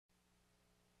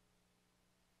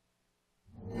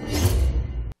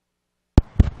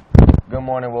Good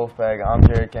morning, Wolfpack. I'm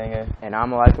Jared Kanga. And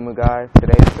I'm Mugai.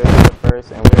 Today is February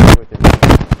 1st, and we're here with your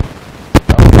meeting.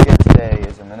 Don't forget today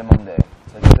is a minimum day.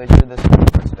 Take a picture of this one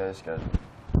for today's schedule.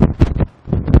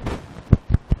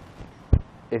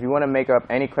 If you want to make up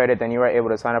any credit, then you are able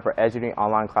to sign up for Eduty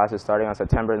online classes starting on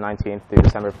September 19th through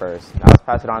December 1st. Now let's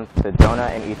pass it on to Jonah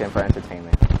and Ethan for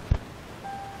entertainment.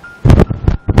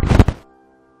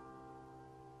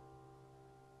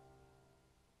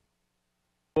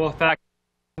 Wolfpack.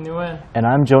 And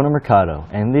I'm Jonah Mercado,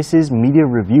 and this is Media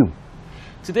Review.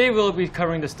 Today we'll be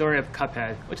covering the story of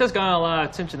Cuphead, which has gotten a lot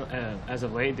of attention as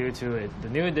of late due to the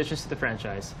new additions to the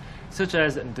franchise, such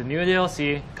as the new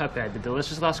DLC, Cuphead, the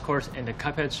Delicious Last Course, and the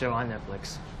Cuphead show on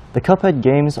Netflix. The Cuphead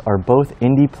games are both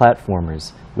indie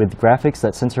platformers, with graphics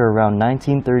that center around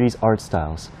 1930s art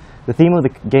styles. The theme of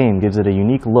the game gives it a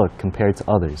unique look compared to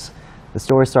others. The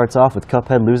story starts off with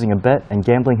Cuphead losing a bet and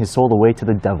gambling his soul away to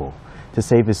the devil. To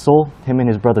save his soul, him and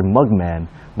his brother Mugman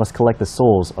must collect the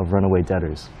souls of runaway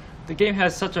debtors. The game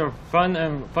has such a fun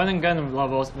and gun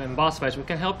levels and boss fights which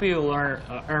can help you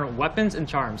earn weapons and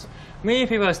charms. Many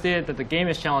people have stated that the game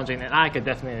is challenging, and I could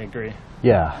definitely agree.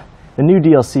 Yeah, the new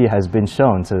DLC has been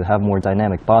shown to have more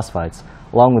dynamic boss fights,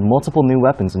 along with multiple new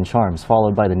weapons and charms,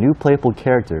 followed by the new playable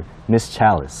character, Miss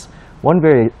Chalice. One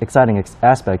very exciting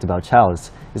aspect about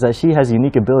Chalice is that she has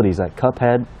unique abilities that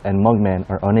Cuphead and Mugman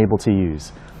are unable to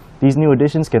use. These new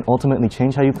additions can ultimately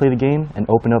change how you play the game and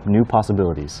open up new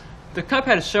possibilities. The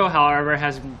Cuphead show, however,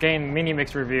 has gained many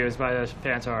mixed reviews by the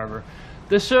fans, however.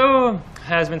 The show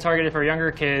has been targeted for younger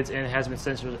kids and has been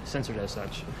censored as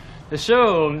such. The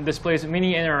show displays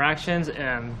many interactions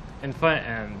and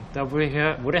fun that we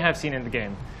wouldn't have seen in the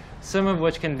game, some of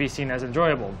which can be seen as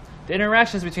enjoyable. The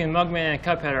interactions between Mugman and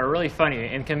Cuphead are really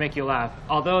funny and can make you laugh,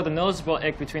 although the noticeable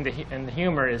ick between the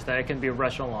humor is that it can be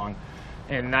rushed along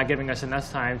and not giving us enough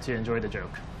time to enjoy the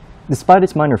joke. Despite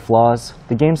its minor flaws,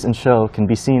 the games and show can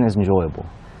be seen as enjoyable.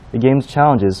 The game's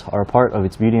challenges are a part of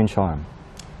its beauty and charm.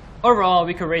 Overall,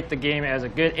 we could rate the game as a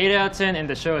good 8 out of 10 and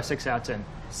the show a 6 out of 10.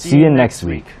 See you next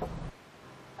week.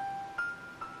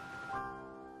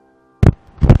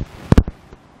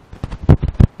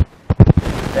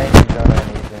 Thank you, Jonah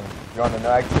and Ethan. You're on the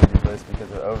no activity list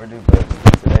because of overdue books,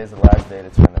 and today is the last day to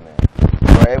turn them in.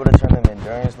 You are able to turn them in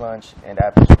during his lunch and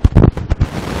after school.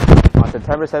 On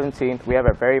September 17th, we have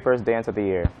our very first dance of the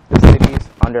year. The city's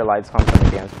under lights homecoming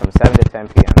dance from 7 to 10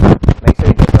 p.m. Make sure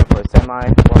you dress up for a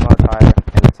semi-formal attire,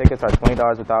 and the tickets are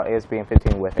 $20 without ASB and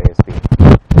 $15 with ASB.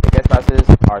 The guest passes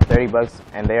are $30,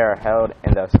 and they are held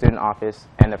in the student office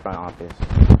and the front office.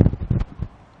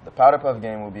 The Powder Puff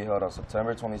game will be held on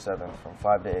September 27th from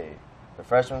 5 to 8. The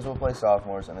freshmen will play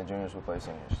sophomores and the juniors will play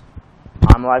seniors.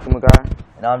 I'm Mugai.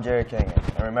 And I'm Jared King.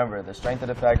 And remember, the strength of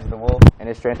the pack is the wolf, And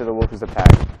the strength of the wolf is the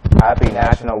pack. Happy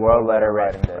National World Letter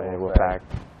Writing Day, Wolfpack.